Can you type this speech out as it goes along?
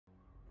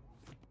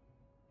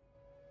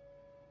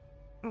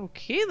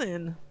Okay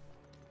then.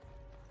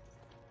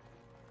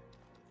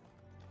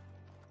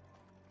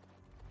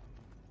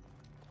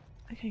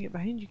 I can't get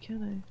behind you,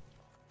 can I?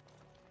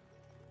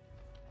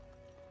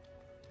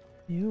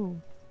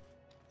 No.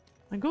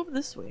 I go up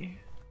this way.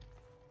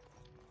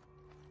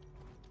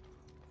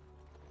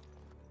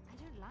 I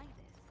don't like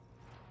this.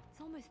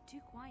 It's almost too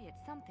quiet.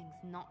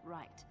 Something's not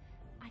right.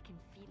 I can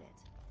feel it.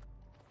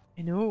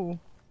 I know.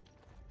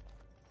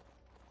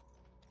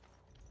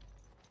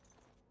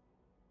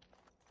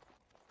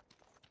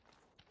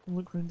 I'll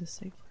look around this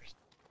side first.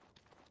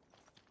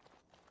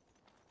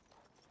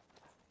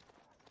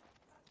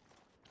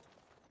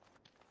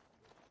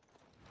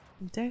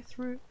 Death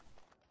route.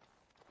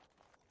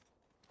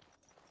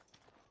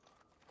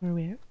 Where are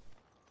we at?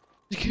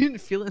 You couldn't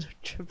feel it in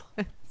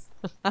triplets.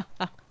 So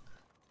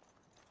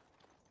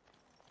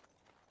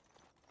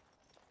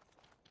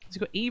we've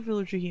got a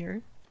villager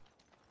here.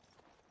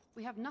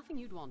 We have nothing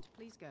you'd want.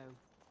 Please go.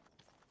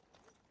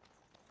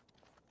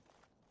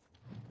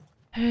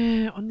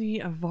 On the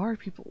Avar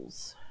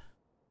peoples.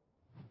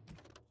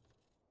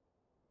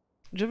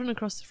 Driven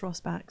across the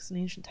Frostbacks in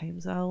ancient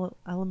times,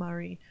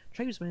 Alamari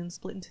tribesmen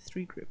split into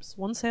three groups.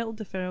 One settled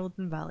the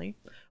Ferelden Valley,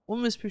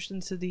 one was pushed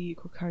into the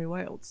Korcari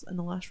Wilds, and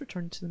the last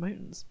returned to the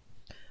mountains.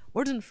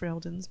 Modern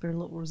Fereldans bear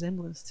little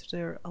resemblance to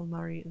their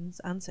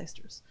Almarians'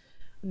 ancestors,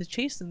 and the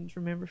Chastened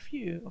remember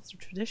few of their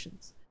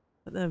traditions,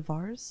 but the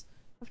Avars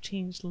have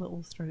changed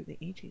little throughout the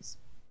ages.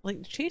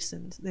 Like the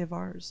Chastened, the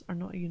Avars are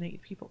not a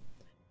united people.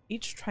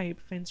 Each tribe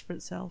fends for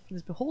itself and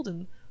is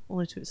beholden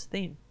only to its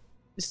thane.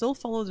 They still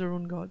follow their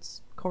own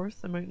gods: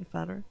 Korth, the mountain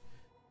father;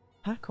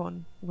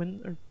 Hakon,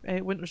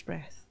 Winter's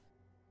breath,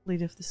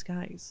 lady of the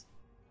skies,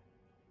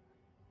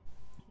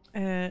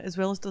 as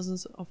well as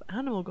dozens of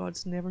animal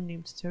gods never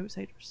named to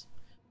outsiders.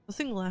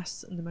 Nothing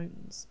lasts in the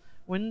mountains.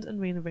 Wind and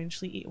rain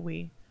eventually eat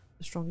away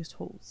the strongest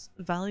holds.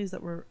 The valleys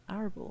that were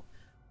arable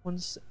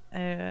once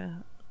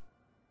arable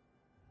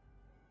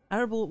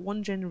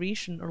one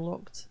generation are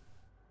locked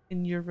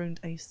in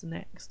year-round ice the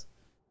next.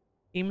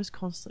 Game is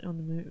constantly on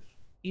the move.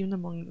 Even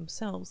among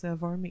themselves, the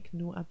Avar make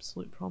no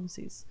absolute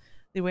promises.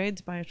 They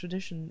wed by a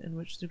tradition in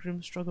which the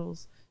groom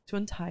struggles to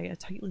untie a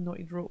tightly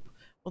knotted rope,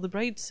 while the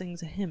bride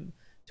sings a hymn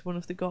to one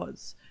of the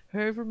gods.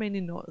 However many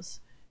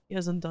knots he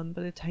has undone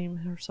by the time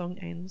her song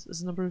ends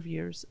is the number of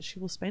years she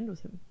will spend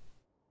with him.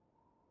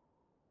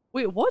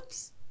 Wait,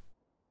 what?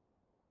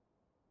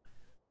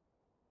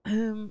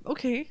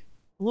 Okay.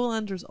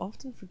 Lowlanders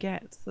often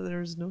forget that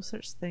there is no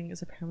such thing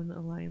as a permanent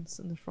alliance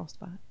in the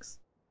Frostbacks.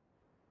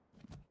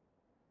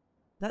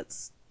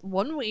 That's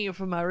one way of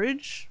a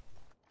marriage.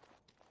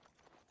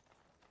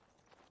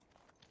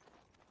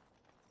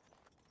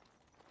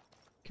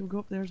 Can we go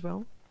up there as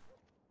well?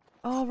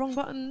 Oh, wrong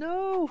button,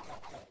 no!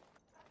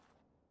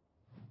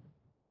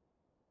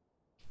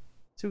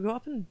 So we go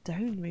up and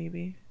down,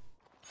 maybe.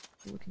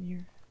 Look in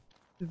here.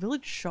 The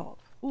village shop.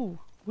 Ooh,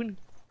 wouldn't.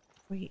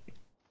 Wait.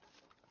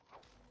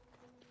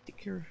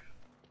 Take your.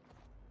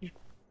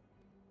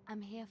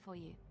 I'm here for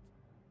you.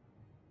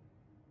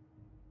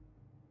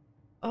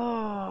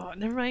 Oh,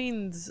 never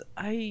mind.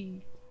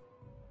 I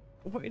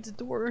wanted the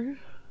door.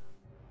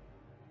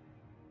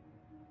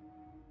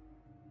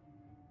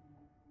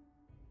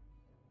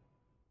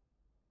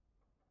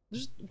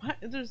 There's what?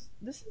 There's.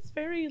 This is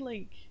very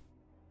like.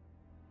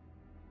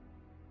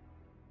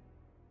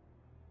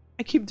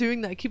 I keep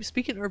doing that. I keep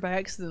speaking to her by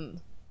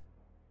accident.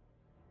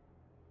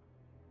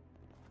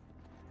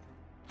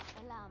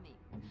 Allow me.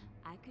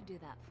 I could do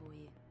that for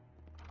you.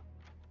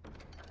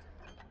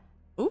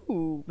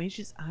 Ooh,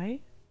 Mage's Eye.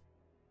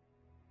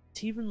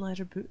 Teven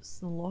leather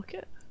boots and a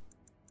locket.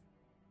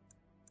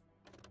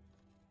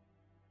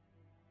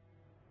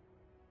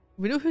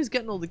 We know who's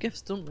getting all the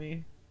gifts, don't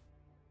we?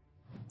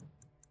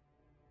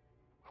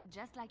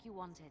 Just like you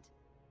wanted.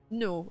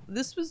 No,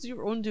 this was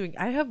your own doing.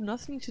 I have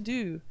nothing to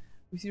do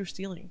with your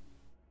stealing.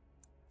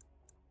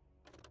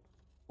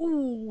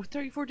 Ooh,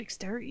 34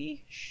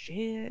 dexterity?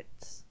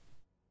 Shit.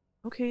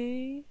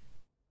 Okay.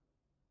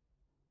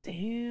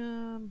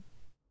 Damn.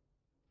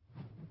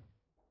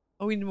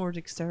 Oh, we need more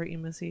dexterity,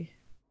 Missy.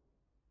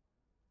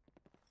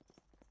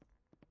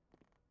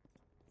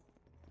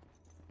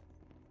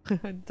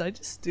 Did I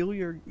just steal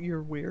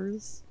your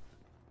wares?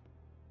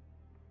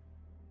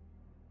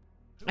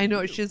 I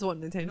know, she's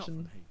wanting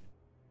attention.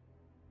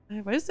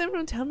 Why does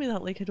everyone tell me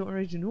that like I don't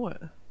already know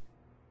it?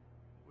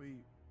 We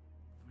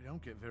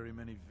don't get very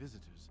many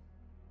visitors.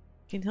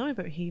 Can you tell me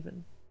about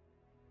Haven?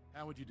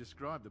 How would you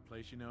describe the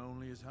place you know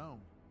only as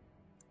home?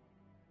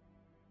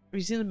 Have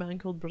you seen a man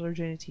called Brother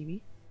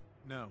Genitivi?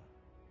 No,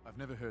 I've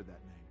never heard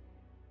that name.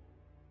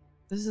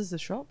 This is the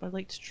shop. I'd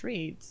like to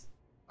trade.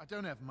 I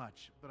don't have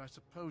much, but I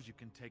suppose you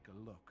can take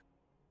a look.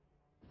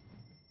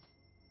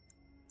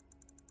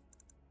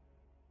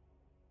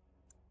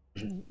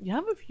 You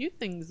have a few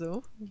things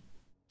though.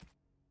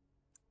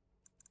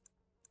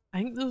 I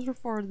think those are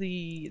for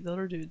the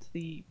other dude,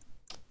 the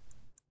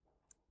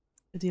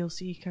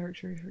DLC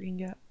character you can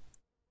get.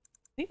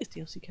 I think it's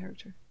DLC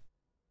character.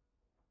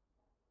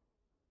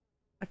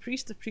 A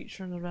priest, a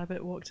preacher, and a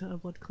rabbit walked into a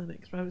blood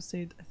clinic. The rabbit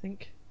said, I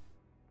think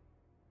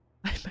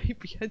I might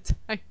be a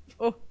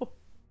typo.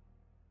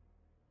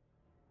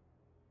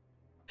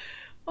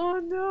 Oh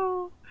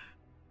no.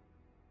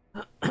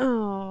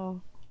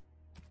 Oh,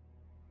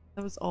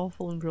 that was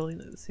awful and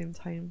brilliant at the same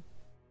time.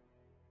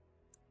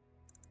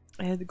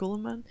 I had the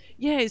Golem Man.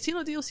 Yeah, it's seen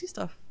all DLC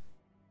stuff.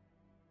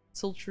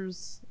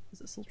 Sulcher's,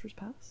 is it Sulcher's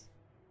Pass?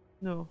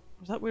 No,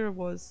 was that where it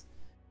was?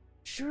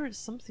 Sure, it's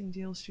something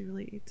DLC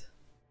related.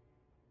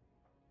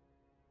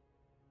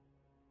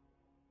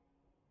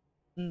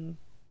 Hmm.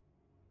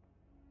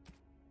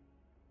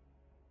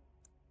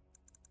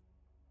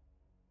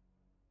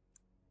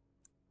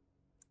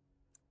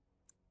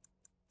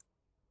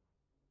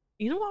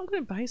 You know what? I'm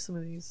gonna buy some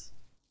of these.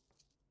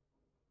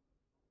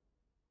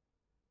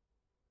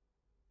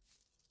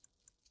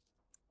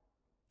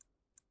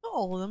 Not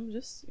all of them,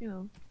 just, you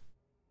know,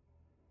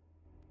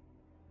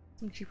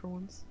 some cheaper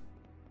ones.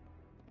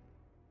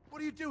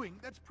 What are you doing?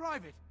 That's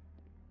private.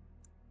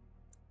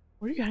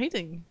 What are you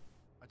hiding?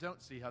 I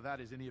don't see how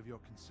that is any of your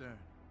concern.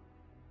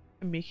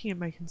 I'm making it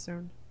my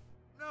concern.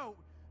 No,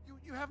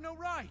 you have no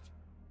right.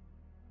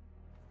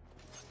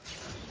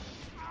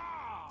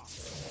 Ah! I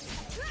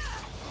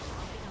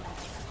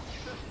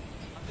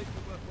think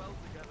we work well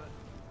together.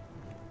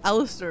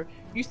 Alistair,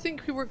 you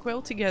think we work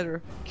well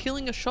together,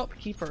 killing a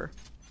shopkeeper.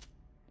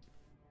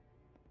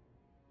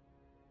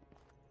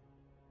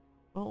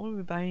 I won't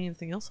be buying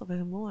anything else of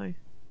him, will I?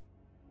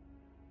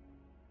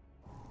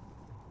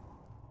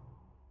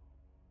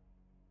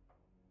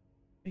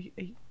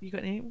 You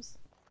got names?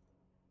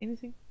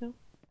 Anything? No?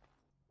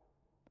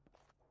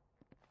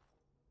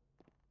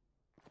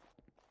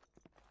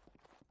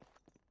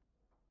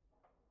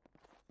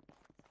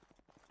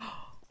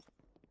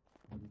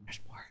 There's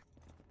more.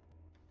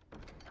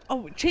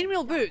 Oh,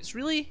 chainmail boots,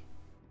 really?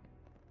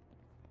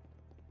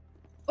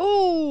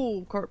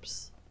 Oh,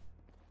 corpse.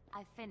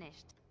 I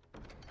finished.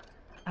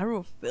 Arrow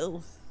of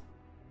Filth.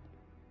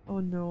 Oh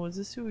no, is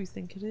this who we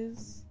think it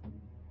is?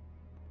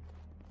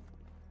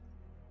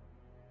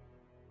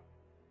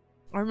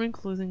 Armor and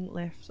clothing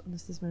left on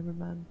this dismembered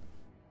man.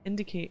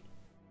 Indicate.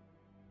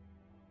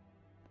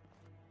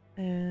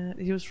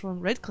 He was from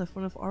Redcliffe,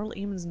 one of Arl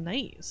Eamon's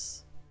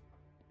knights.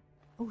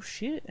 Oh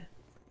shit.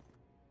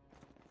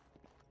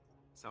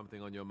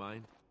 Something on your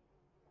mind?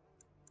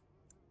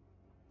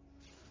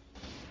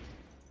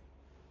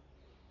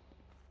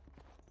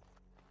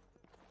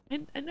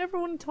 I never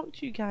want to talk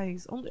to you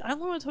guys. I only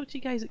want to talk to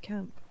you guys at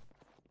camp.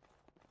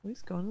 Well,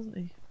 he's gone, isn't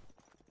he?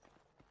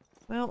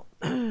 Well,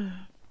 I'm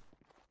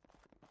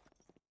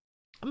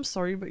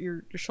sorry, but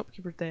your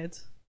shopkeeper dead.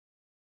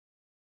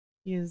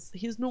 He is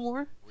no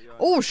more.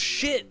 Oh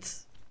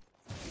shit!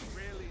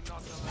 Really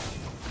not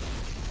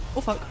Oh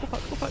fuck! Oh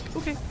fuck! Oh fuck!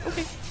 Okay,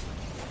 okay.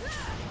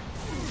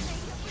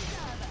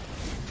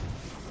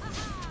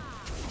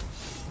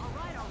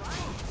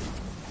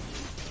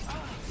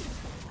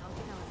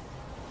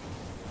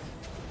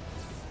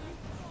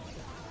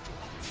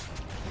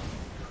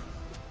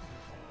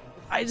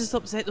 I just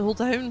upset the whole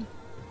town.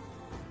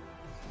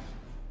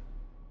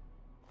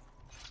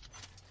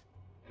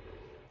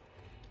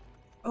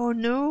 Oh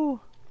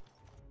no!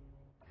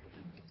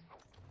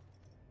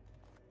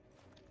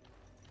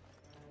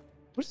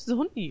 What is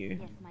on you?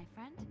 Yes, my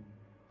friend.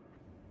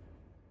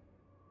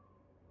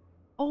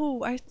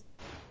 Oh, I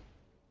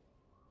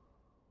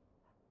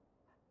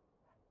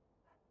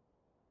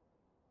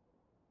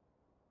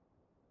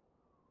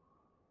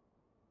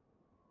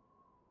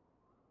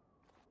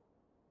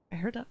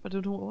heard that, but I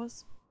don't know what it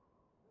was.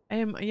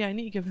 Yeah, I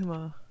need to give him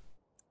a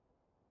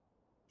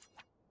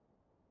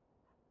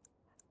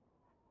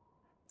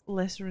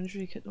lesser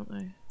injury kit, don't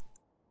I?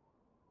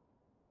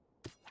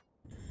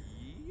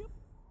 Yep.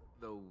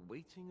 The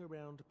waiting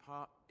around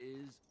part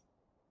is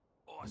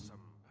awesome.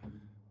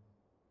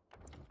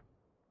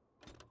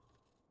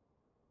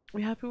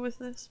 We happy with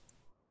this?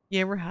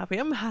 Yeah, we're happy.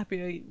 I'm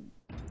happy I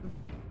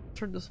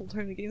turned this whole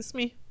town against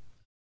me.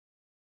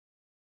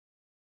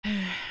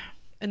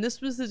 And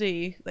this was the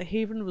day that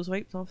Haven was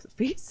wiped off the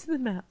face of the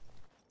map.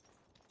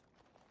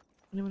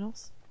 Anyone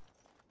else?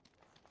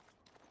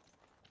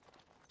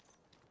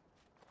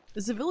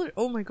 Is the village—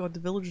 oh my god,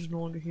 the village is no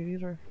longer here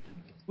either.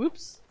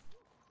 Whoops.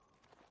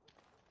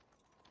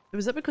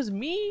 Was that because of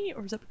me,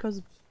 or was that because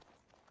of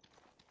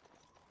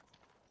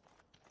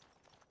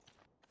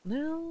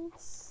someone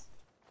else?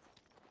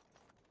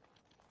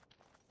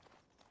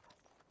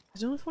 I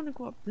don't know if I want to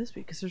go up this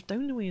way, because there's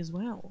down the way as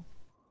well.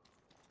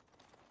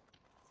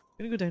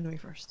 I'm gonna go down the way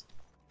first.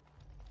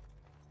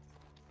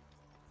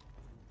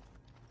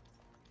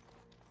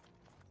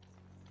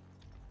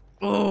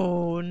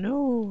 Oh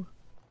no!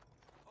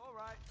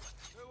 Alright,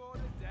 who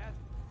ordered death?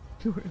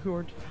 Who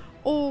ordered?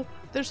 Oh,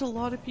 there's a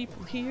lot of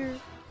people here.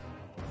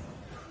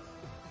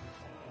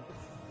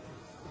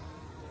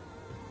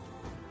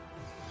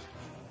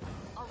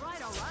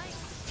 Alright, alright.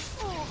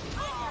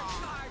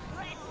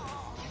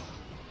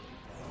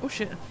 Oh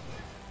shit.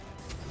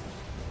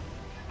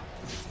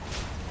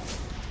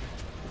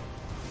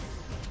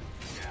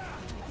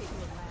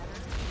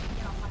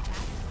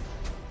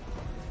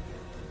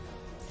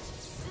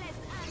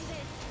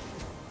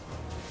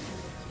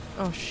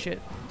 Oh shit.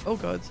 Oh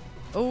god.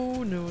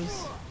 Oh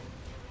noes.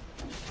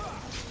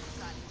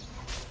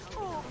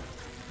 Can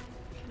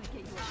I get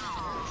you a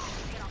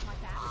get off my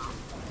back?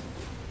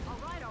 All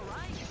right.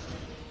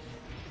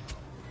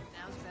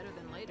 Now's better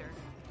than later.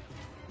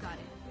 Got it.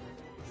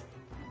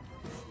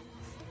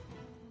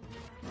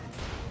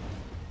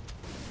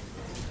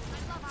 I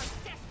love how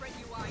desperate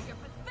you are. You're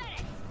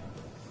pathetic.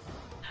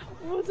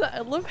 What was that? I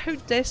love how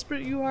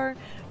desperate you are.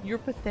 You're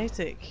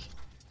pathetic.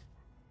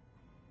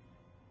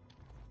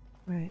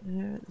 Right,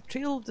 now the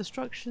Trail of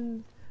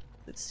Destruction.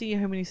 Let's see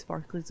how many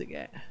sparkles it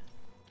get.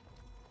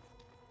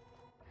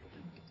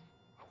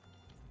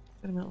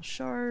 Got a metal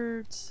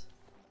shards.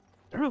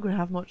 They're not going to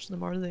have much of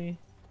them, are they?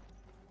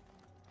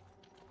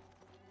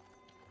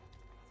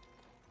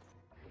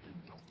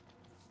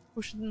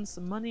 Potions,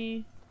 some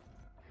money.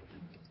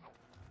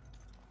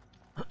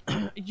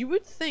 You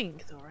would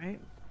think, though,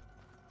 right?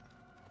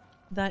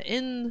 That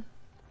in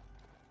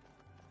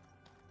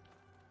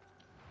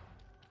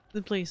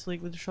the place,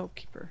 like with the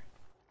shopkeeper,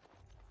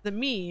 that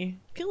me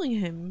killing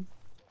him,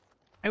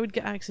 I would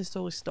get access to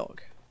all his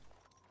stock.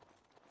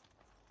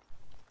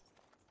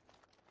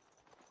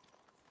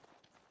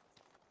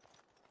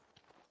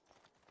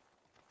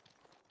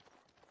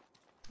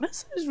 That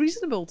sounds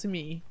reasonable to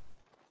me.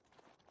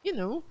 You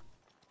know.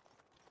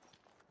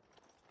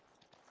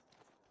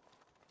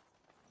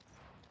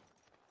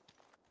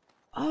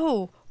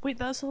 Oh, wait,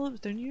 that's all that was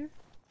down here?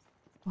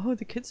 Oh,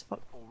 the kids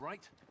fuck. All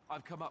right,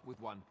 I've come up with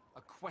one.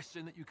 A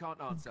question that you can't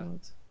Oh answer. god.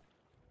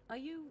 Are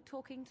you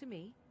talking to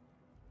me?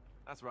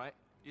 That's right.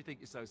 You think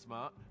you're so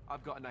smart.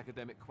 I've got an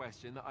academic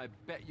question that I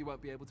bet you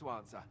won't be able to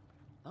answer.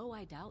 Oh,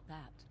 I doubt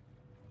that.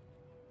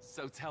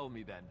 So tell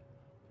me then,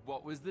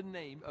 what was the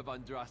name of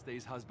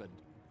Andraste's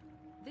husband?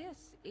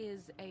 This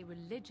is a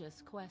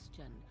religious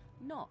question,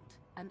 not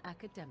an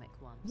academic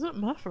one. Is that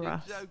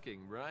Mafaras? You're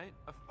joking, right?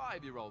 A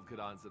 5-year-old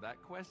could answer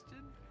that question.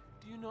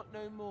 Do you not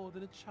know more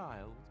than a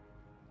child?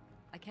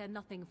 I care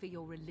nothing for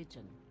your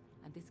religion,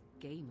 and this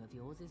game of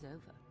yours is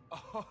over.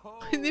 Oh,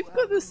 They've how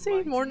got the the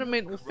same mighty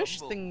ornamental fish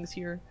crumble. things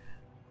here.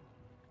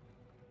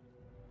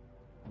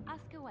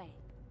 Ask away.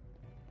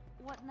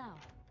 What now?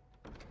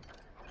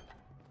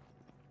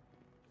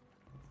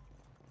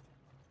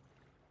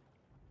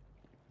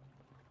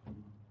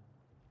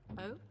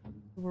 Oh?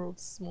 The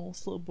world's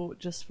smallest little boat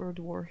just for a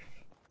dwarf.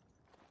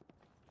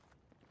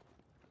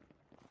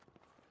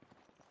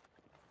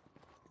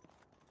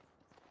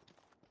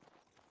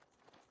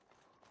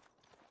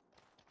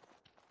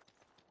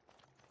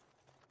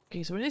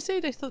 Okay, so when I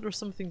said I thought there was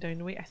something down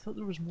the way, I thought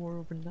there was more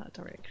over in that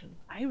direction.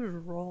 I was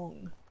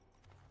wrong.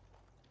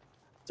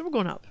 So we're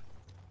going up.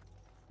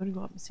 I'm gonna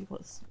go up and see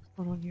what's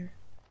going on here.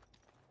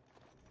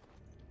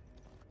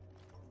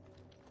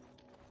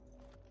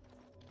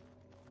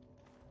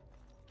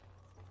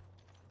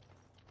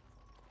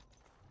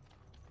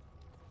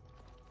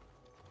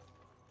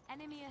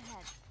 Enemy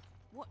ahead.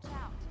 Watch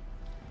out.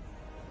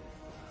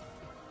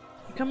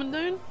 You coming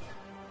down?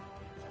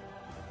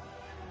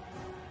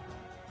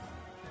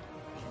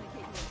 Can I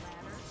get you a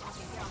ladder? I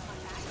can get off my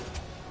back.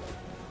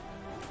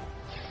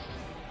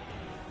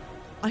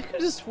 I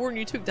could have sworn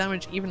you took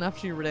damage even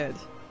after you were dead.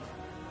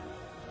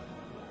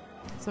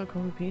 It's not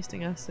copy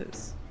pasting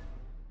assets.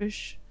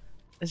 Fish.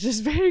 It's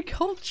just very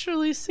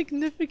culturally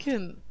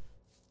significant.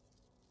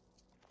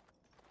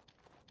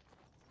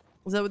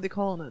 Is that what they're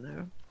calling it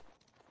now?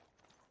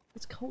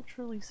 It's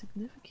culturally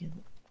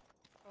significant.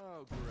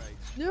 Oh, great.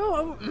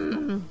 No!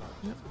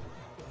 Yep.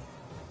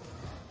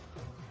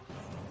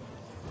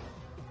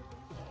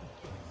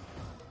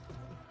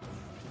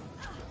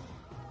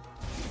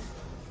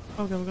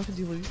 Oh god, we're gonna have to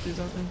deal with these dudes,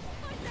 aren't we?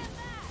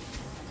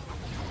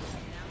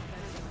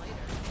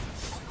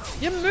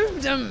 You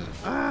moved him!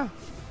 Ah!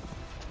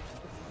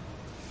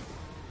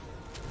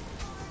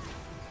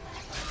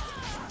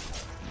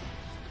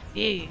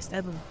 Yeah,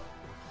 stab him.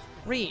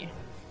 Re.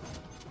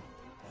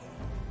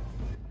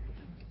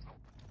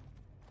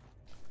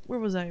 Where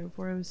was I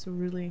before I was so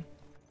really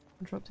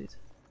interrupted?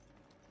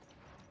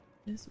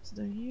 Yes, what's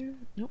down here?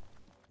 Nope.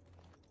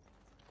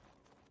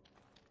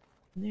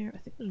 And there, I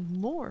think there's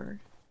more.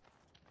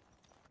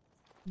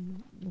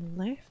 On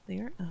the left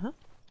there, uh-huh.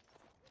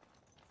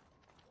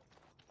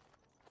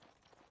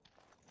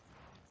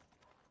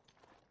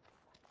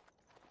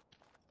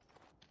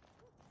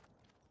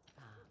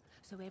 Ah,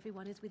 so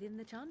everyone is within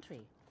the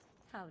chantry.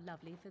 How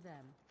lovely for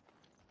them.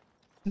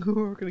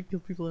 We're gonna kill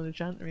people in a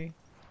chantry.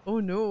 Oh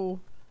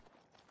no.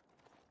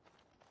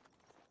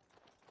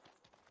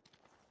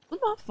 Not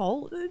my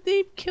fault.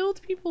 They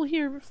killed people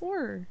here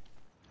before.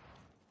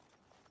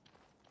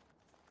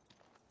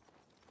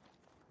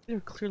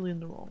 They're clearly in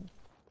the wrong.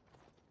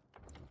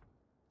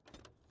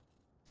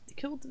 They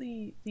killed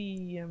the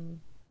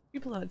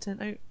people that had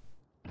sent out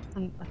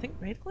from, I think,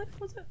 Redcliffe,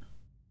 was it?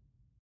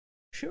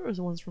 Sure it was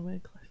the ones from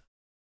Redcliffe.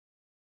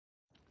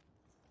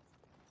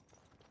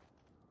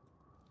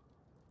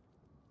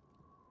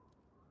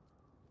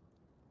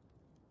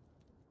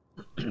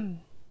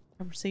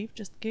 Are safe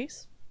just in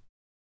case?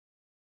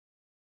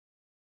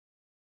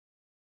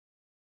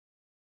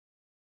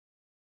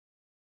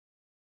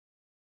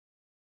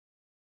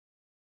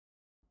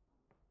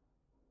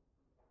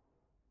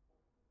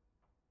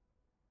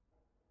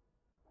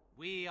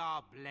 We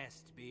are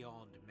blessed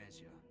beyond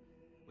measure.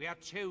 We are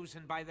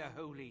chosen by the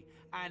holy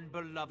and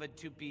beloved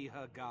to be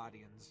her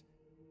guardians.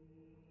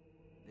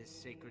 This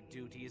sacred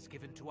duty is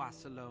given to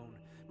us alone.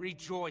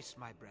 Rejoice,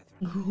 my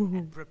brethren,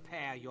 and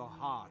prepare your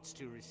hearts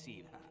to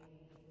receive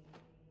her.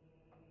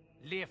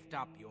 Lift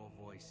up your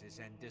voices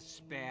and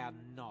despair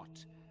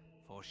not,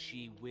 for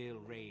she will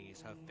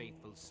raise her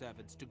faithful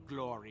servants to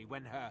glory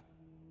when her...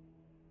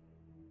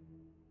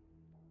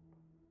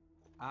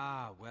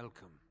 Ah,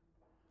 welcome.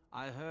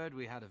 I heard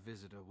we had a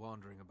visitor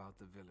wandering about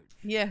the village.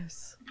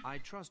 Yes. I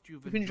trust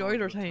you've We've enjoyed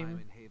our your time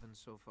time in Haven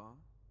so far.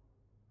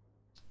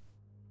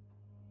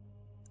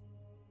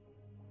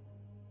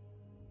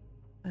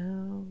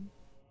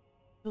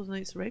 Those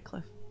nights at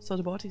Redcliffe. Saw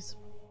the bodies.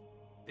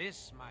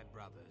 This, my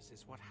brothers,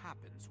 is what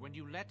happens when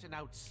you let an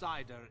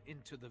outsider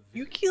into the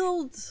You village.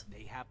 killed.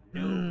 They have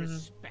no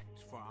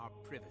respect for our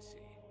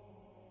privacy.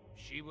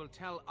 She will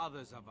tell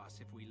others of us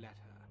if we let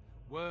her.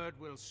 Word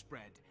will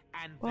spread,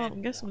 and Well, then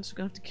I'm guessing I'm just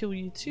gonna have to kill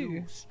you too.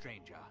 you,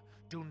 stranger,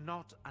 do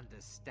not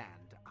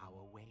understand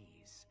our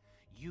ways.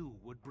 You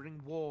would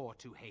bring war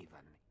to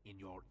Haven in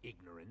your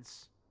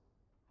ignorance.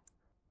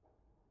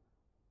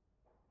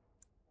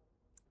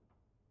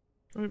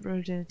 Robert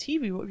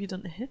TV, what have you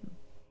done to him?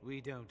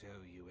 We don't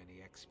owe you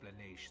any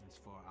explanations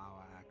for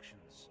our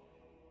actions.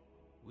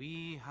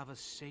 We have a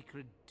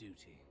sacred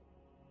duty.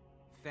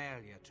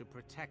 Failure to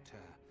protect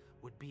her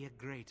would be a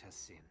greater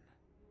sin.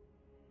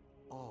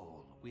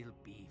 All will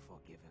be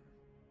forgiven.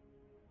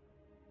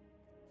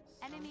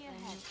 Enemy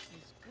ahead.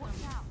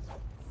 Watch out.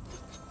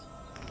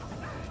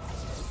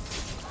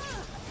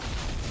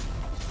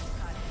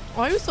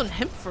 Oh, I was on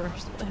him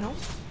first. What the hell?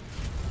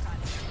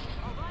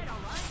 Alright.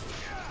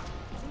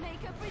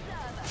 Make a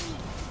preserver.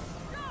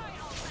 Die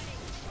already.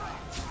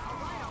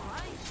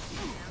 Alright.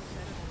 Sounds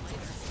better than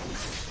later.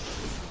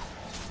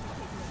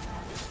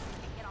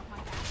 Get off my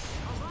back.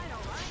 Alright.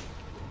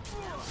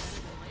 Sounds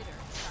better than later.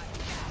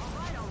 Alright. Sounds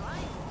better than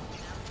later.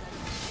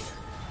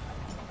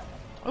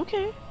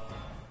 Okay.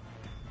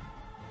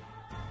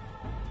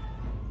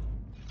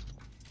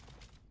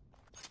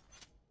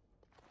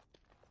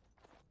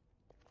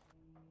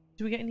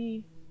 Do we get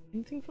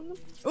anything from them?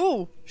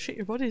 Oh shit!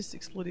 Your body's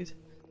exploded.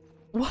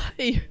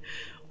 Why?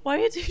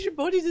 Why did your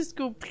body just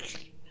go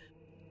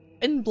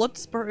and blood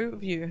spurt out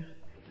of you?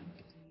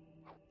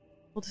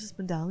 What is this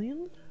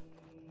medallion?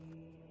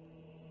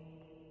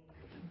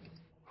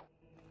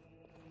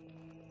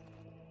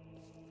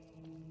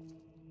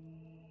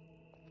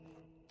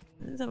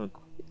 Let's have a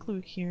quick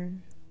look here.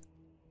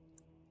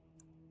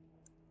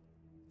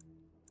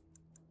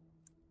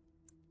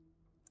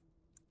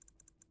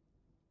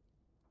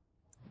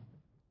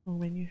 Oh,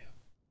 menu.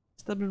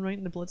 Stabbing right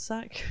in the blood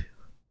sack.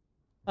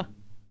 Yeah.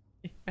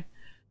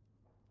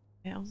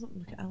 Yeah, I was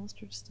looking at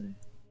Alistair just now.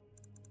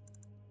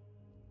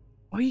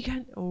 Oh, you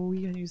can't. Oh,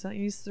 you can't use that.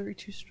 You use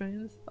 32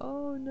 strength.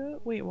 Oh no.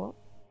 Wait, what?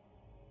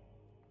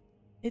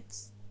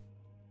 It's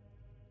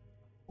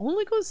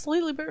only got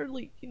slightly better,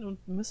 like, you know,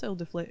 missile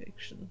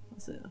deflection.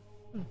 That's it.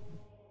 Hmm.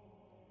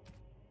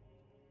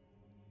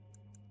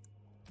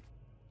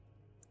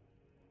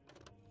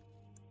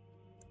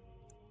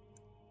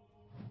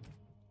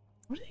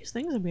 What are these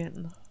things I'm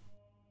getting?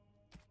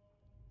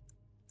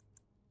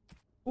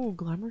 Oh,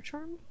 glamour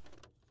charm?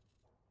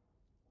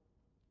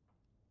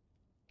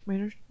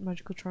 Minor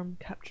magical charm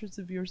captures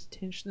the viewer's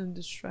attention and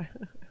distract.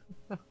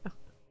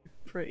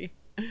 Pretty.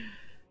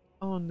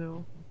 Oh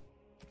no.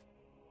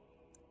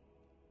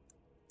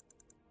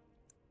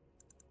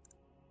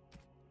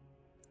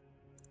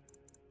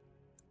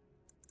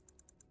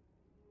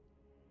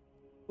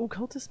 Oh,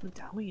 cultist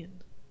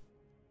medallion.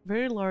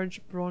 Very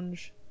large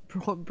bronze.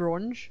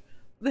 Bronze?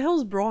 What the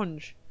hell's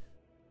bronze?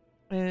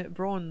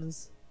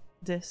 Bronze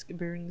disc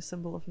bearing the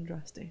symbol of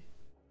Andraste.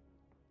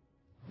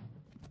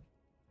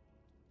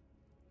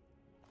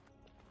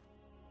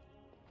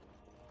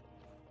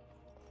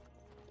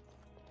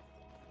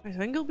 I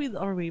think it'll be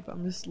the other way, but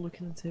I'm just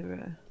looking to see if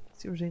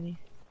there's any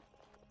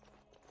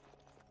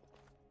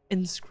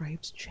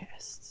inscribed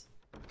chests.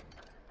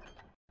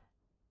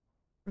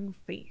 Ring of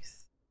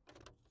Faith.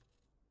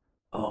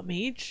 Oh,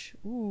 mage.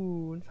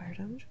 Ooh, and fire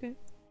damage. Okay.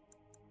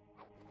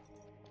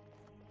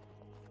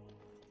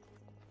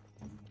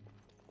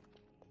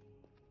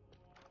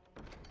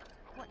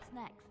 What's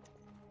next?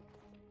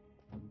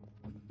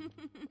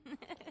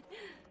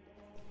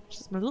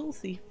 Just my little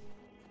thief.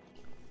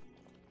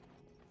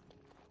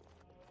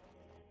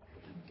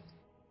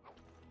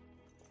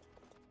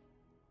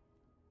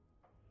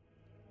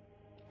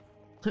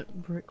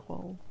 Brick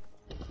wall.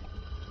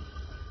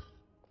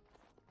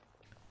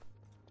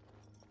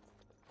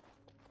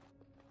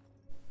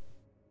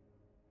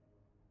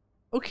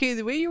 Okay,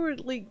 the way you were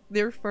like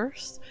there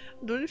first,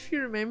 I don't know if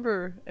you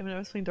remember when I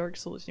was playing Dark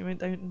Souls, you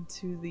went down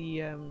into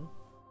the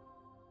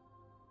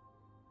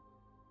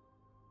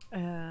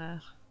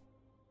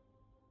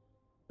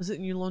was it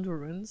New Londo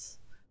Ruins?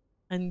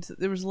 And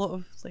there was a lot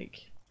of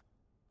like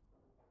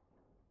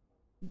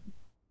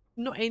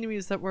not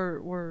enemies that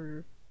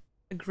were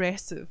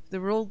aggressive. They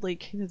were all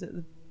like kind of at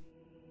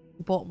the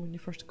the bottom when you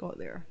first got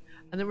there.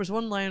 And there was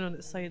one line on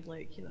its side,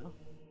 like, you know,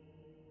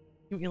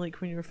 you like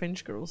when you were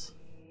French girls.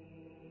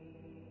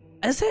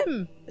 It's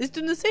him! He's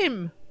doing the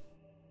same!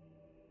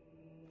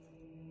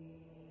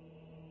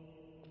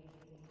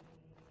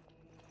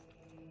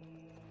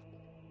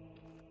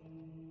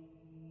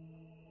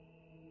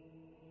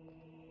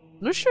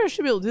 I'm not sure I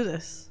should be able to do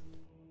this.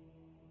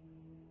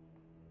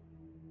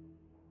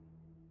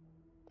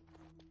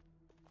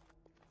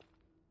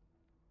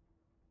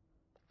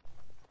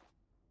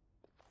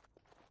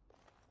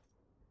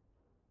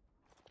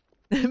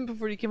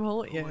 Before you came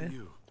home, yeah. Who are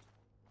you?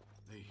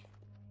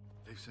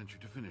 They've sent you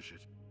to finish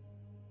it.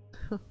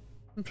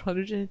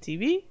 Prodigy on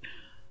TV?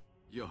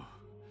 You're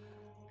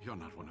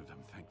not one of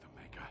them, thank the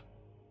Maker.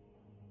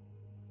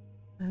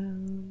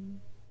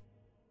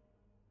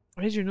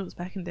 Where's your notes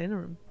back in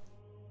Denerim?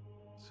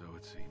 So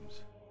it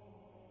seems.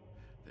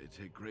 They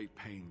take great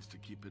pains to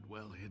keep it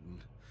well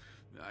hidden.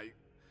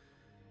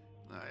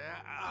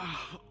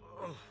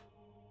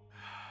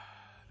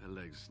 The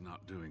leg's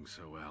not doing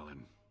so well,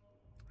 and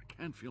I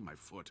can't feel my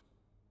foot.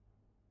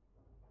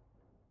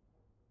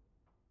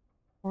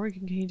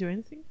 Oregon, can you do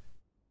anything?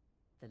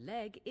 The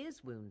leg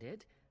is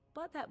wounded,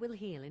 but that will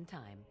heal in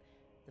time.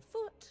 The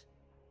foot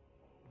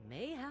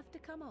may have to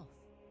come off.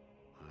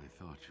 I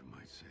thought you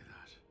might say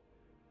that.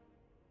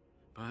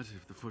 But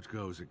if the foot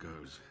goes, it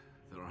goes.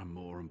 There are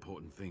more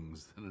important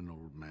things than an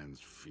old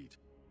man's feet.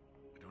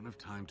 I don't have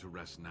time to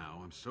rest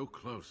now. I'm so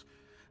close.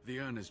 The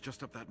urn is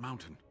just up that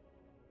mountain.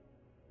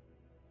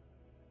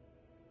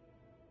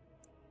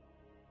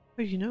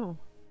 How do you know?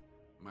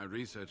 My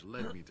research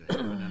led me to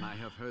Haven, and I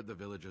have heard the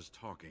villagers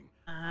talking.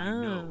 I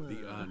know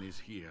the urn is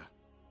here.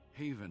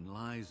 Haven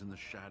lies in the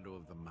shadow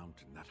of the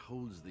mountain that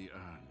holds the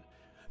urn.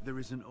 There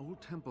is an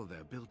old temple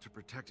there built to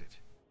protect it.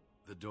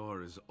 The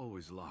door is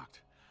always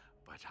locked,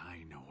 but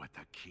I know what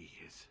the key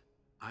is.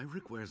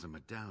 Irik wears a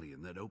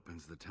medallion that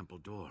opens the temple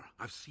door.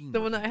 I've seen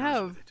The what one he I does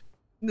have. with it.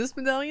 This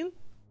medallion?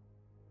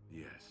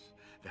 Yes,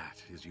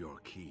 that is your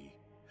key.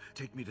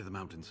 Take me to the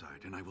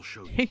mountainside, and I will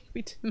show you. Take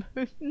me to the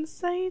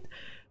mountainside?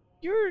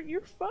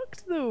 You're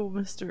fucked though,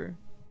 mister.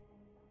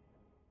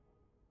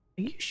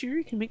 Are you sure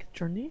you can make the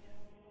journey?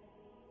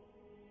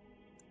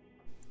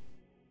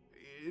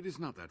 It is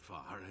not that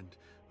far, and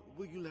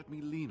will you let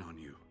me lean on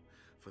you?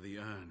 For the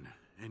urn,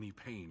 any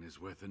pain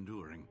is worth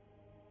enduring.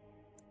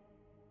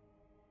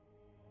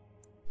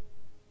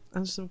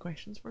 Answer some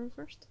questions for me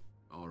first.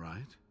 All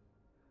right.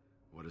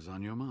 What is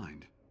on your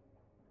mind?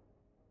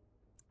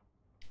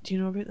 Do you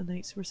know about the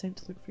knights who were sent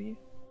to look for you?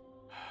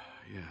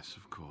 Yes,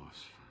 of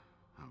course.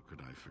 How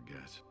could I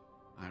forget?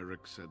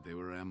 Irik said they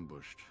were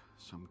ambushed,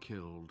 some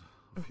killed,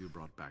 a few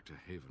brought back to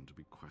Haven to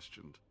be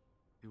questioned.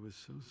 He was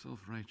so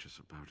self-righteous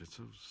about it,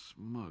 so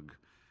smug.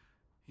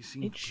 He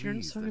seemed Ed Sheeran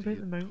pleased song that about he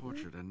the had mountain?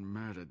 tortured and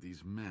murdered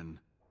these men.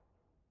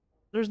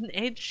 There's an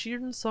Ed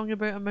Sheeran song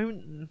about a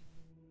mountain.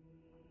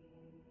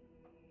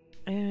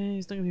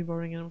 He's not gonna be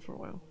boring in him for a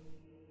while.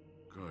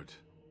 Good.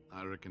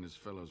 Irik and his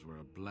fellows were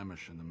a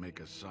blemish in the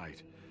Maker's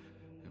sight.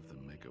 If the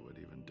Maker would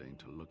even deign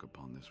to look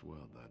upon this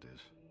world, that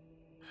is.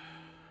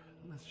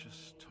 Let's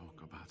just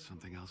talk about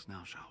something else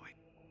now, shall we?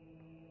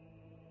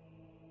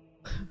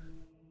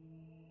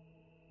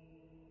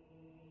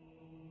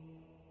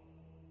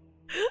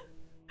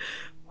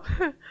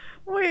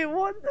 Wait,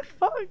 what the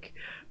fuck?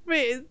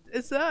 Wait,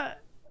 is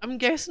that... I'm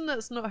guessing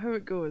that's not how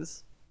it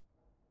goes.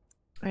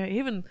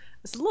 Even...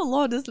 It's a little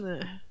odd, isn't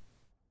it?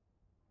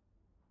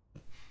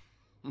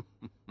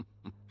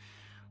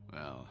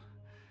 Well,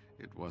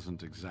 it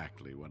wasn't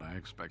exactly what I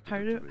expected How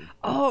it do... to be.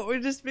 Oh,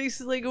 it just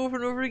makes it like over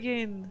and over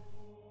again.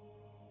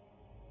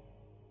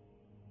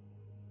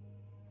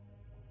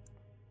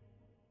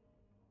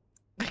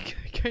 I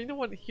kind of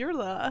want to hear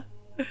that.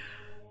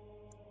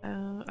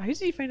 How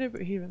did you find out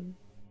about Haven?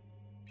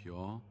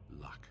 Pure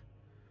luck.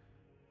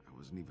 I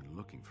wasn't even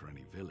looking for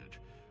any village.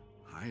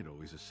 I had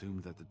always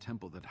assumed that the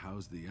temple that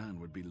housed the urn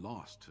would be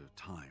lost to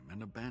time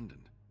and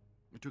abandoned.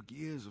 It took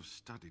years of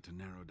study to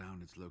narrow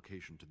down its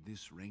location to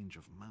this range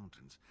of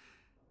mountains.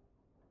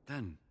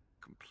 Then,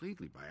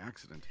 completely by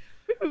accident,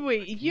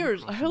 Wait, I came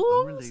years? across How an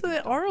long has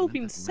unrelated the Arl document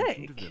been that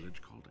mentioned sick? a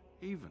village called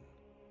Haven.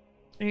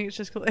 I think it's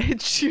just called Ed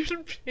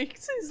Sheeran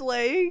breaks his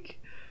leg.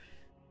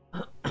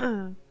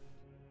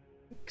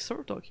 Sort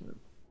of document.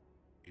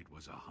 It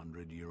was a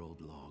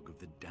 100-year-old log of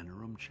the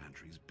Denerim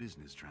Chantry's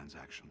business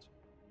transactions.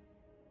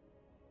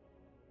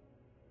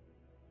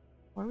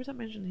 Why would that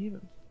mention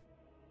Haven?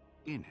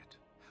 In it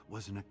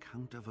was an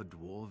account of a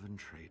dwarven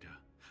trader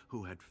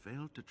who had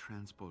failed to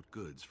transport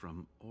goods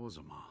from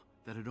Orzammar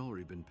that had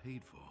already been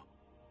paid for.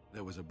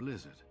 There was a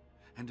blizzard,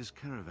 and his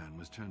caravan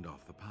was turned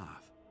off the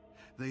path.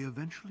 They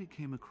eventually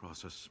came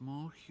across a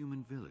small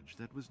human village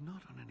that was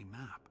not on any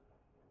map.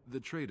 The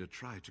trader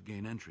tried to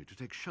gain entry to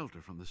take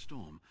shelter from the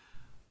storm.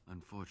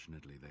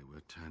 Unfortunately, they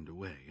were turned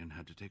away and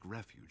had to take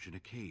refuge in a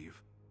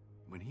cave.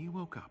 When he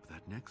woke up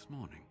that next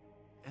morning,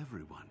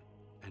 everyone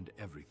and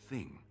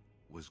everything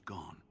was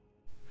gone.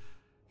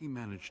 He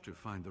managed to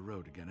find the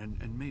road again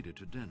and made it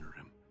to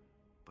Denerim,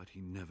 but he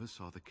never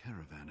saw the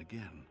caravan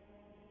again.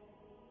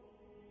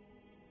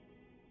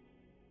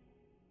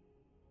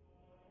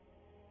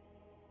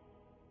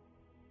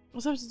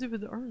 What's that have to do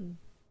with the urn?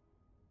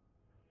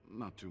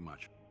 Not too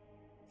much.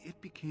 It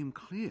became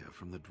clear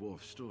from the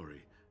dwarf's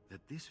story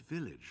that this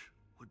village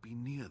would be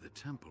near the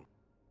temple,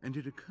 and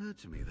it occurred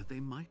to me that they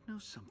might know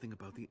something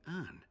about the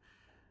urn,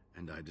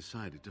 and I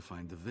decided to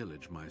find the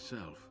village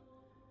myself.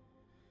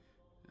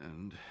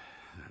 And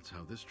that's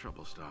how this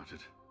trouble started.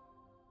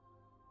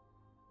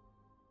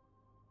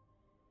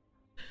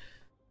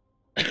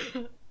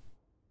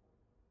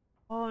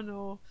 Oh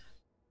no.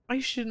 I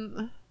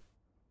shouldn't.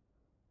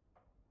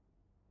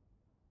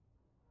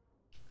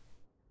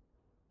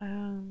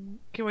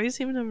 Okay, why does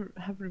he even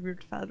have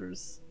revered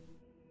fathers?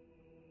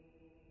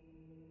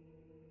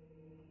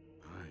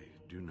 I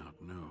do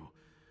not know.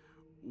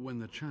 When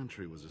the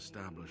chantry was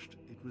established,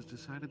 it was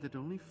decided that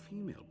only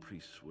female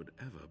priests would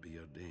ever be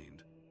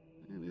ordained.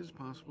 It is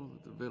possible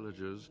that the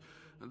villagers,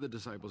 the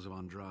disciples of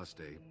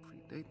Andraste,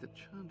 predate the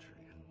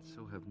chantry and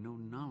so have no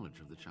knowledge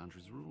of the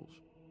chantry's rules.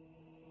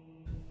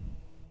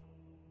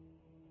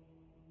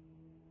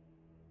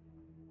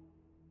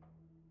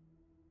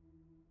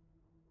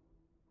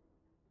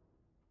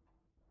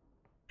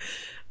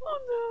 Oh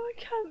no, I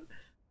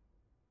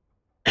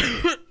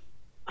can't.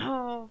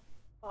 Oh,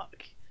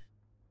 fuck.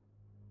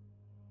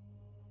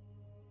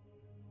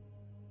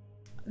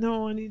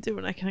 No, I need to do it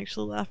when I can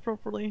actually laugh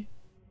properly.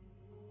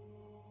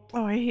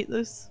 Oh, I hate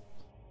this.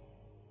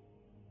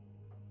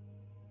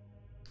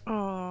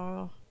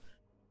 Oh.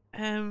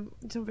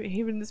 Don't be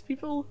hating these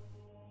people.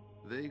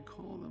 They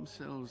call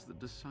themselves the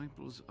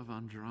disciples of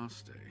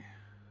Andraste.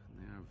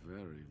 They are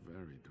very,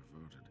 very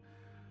devoted.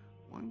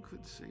 One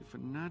could say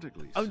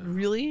fanatically Oh, so.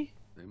 really?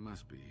 They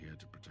must be here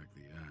to protect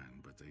the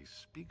urn, but they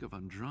speak of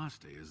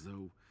Andraste as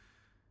though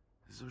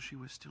she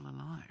were still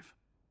alive.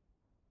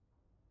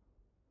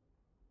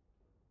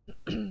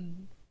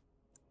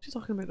 She's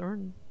talking about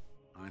urn.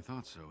 I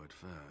thought so at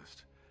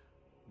first,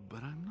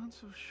 but I'm not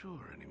so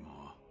sure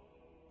anymore.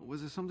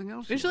 Was there something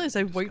else? I just realised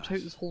I you'd like to wiped out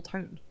discuss? this whole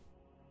town.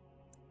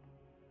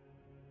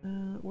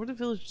 What did the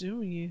village do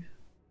with you?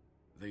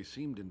 They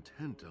seemed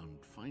intent on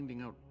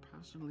finding out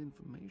personal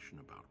information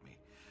about me,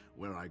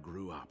 where I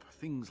grew up,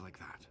 things like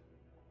that.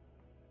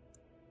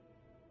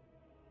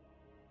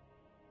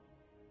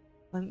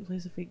 Link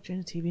plays a fake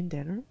Genitavian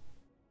dinner.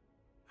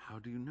 How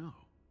do you know?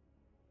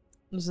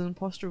 There's an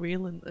imposter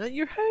Wayland at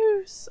your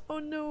house. Oh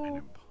An no.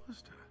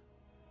 imposter?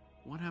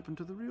 What happened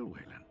to the real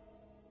Wayland?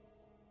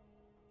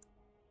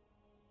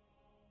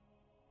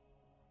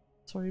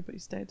 Sorry, but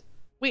he's dead.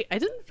 Wait, I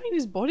didn't find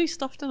his body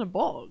stuffed in a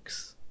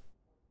box.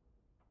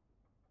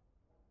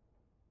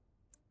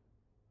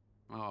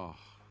 Oh,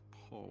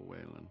 poor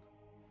Wayland.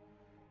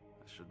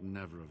 I should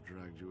never have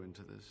dragged you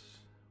into this.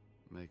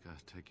 Maker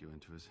take you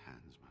into his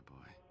hands, my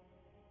boy.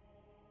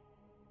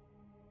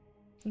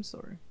 I'm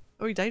sorry.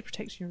 Oh, he died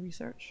protecting your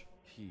research.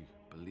 He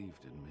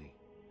believed in me,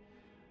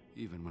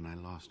 even when I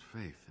lost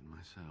faith in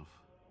myself.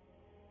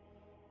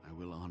 I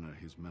will honor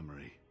his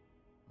memory.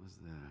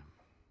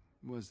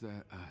 Was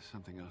there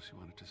something else you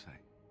wanted to say?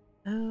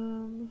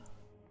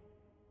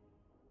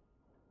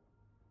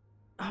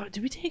 Oh,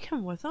 did we take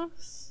him with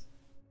us?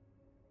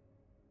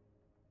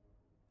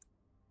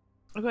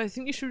 Okay, I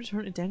think you should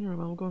return to Denram.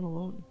 I'm going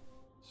alone.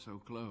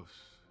 So close,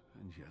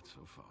 and yet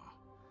so far.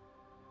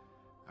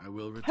 I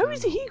will return. How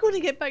is he home. going to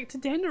get back to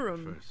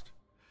Denram? First,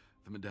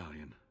 the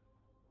medallion.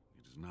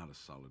 It is not a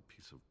solid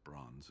piece of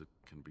bronze. It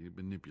can be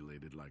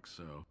manipulated like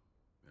so.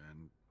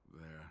 And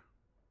there,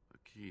 a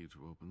key to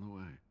open the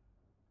way.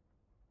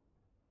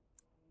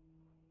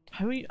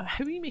 How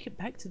will you make it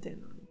back to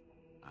Denram?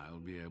 I'll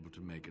be able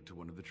to make it to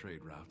one of the trade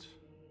routes.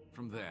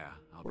 From there,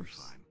 I'll be course.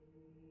 fine.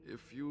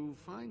 If you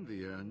find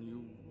the urn,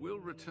 you will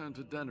return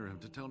to Denham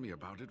to tell me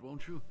about it,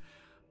 won't you?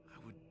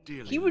 I would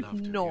dearly He would love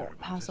to hear not about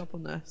pass it. up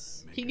on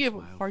this. Make He a gave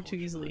up smile far too fortune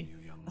on easily. you,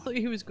 young I thought one.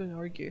 he was going to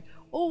argue.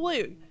 Oh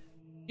wait,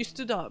 you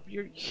stood up.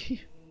 You're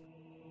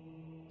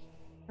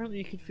apparently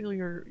you could feel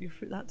your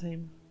foot that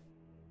time.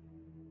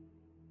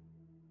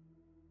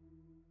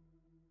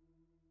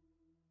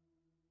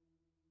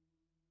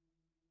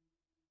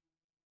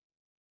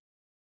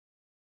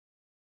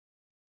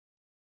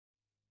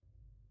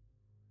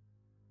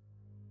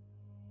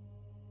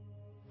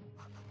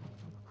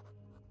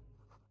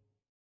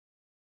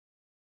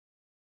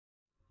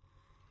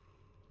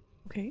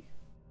 Okay.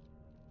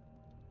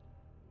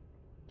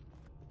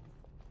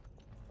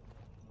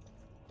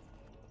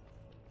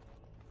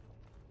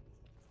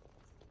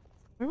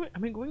 Where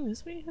am I going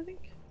this way, I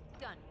think?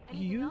 Done.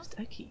 Anything else? Used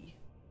a key.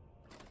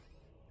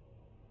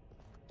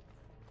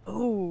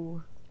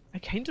 Oh, I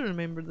kind of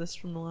remember this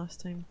from the last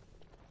time.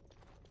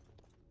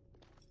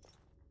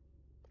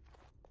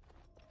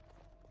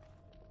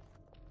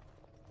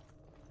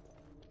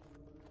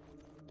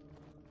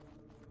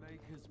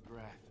 Maker's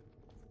breath.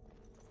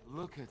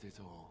 Look at it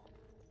all.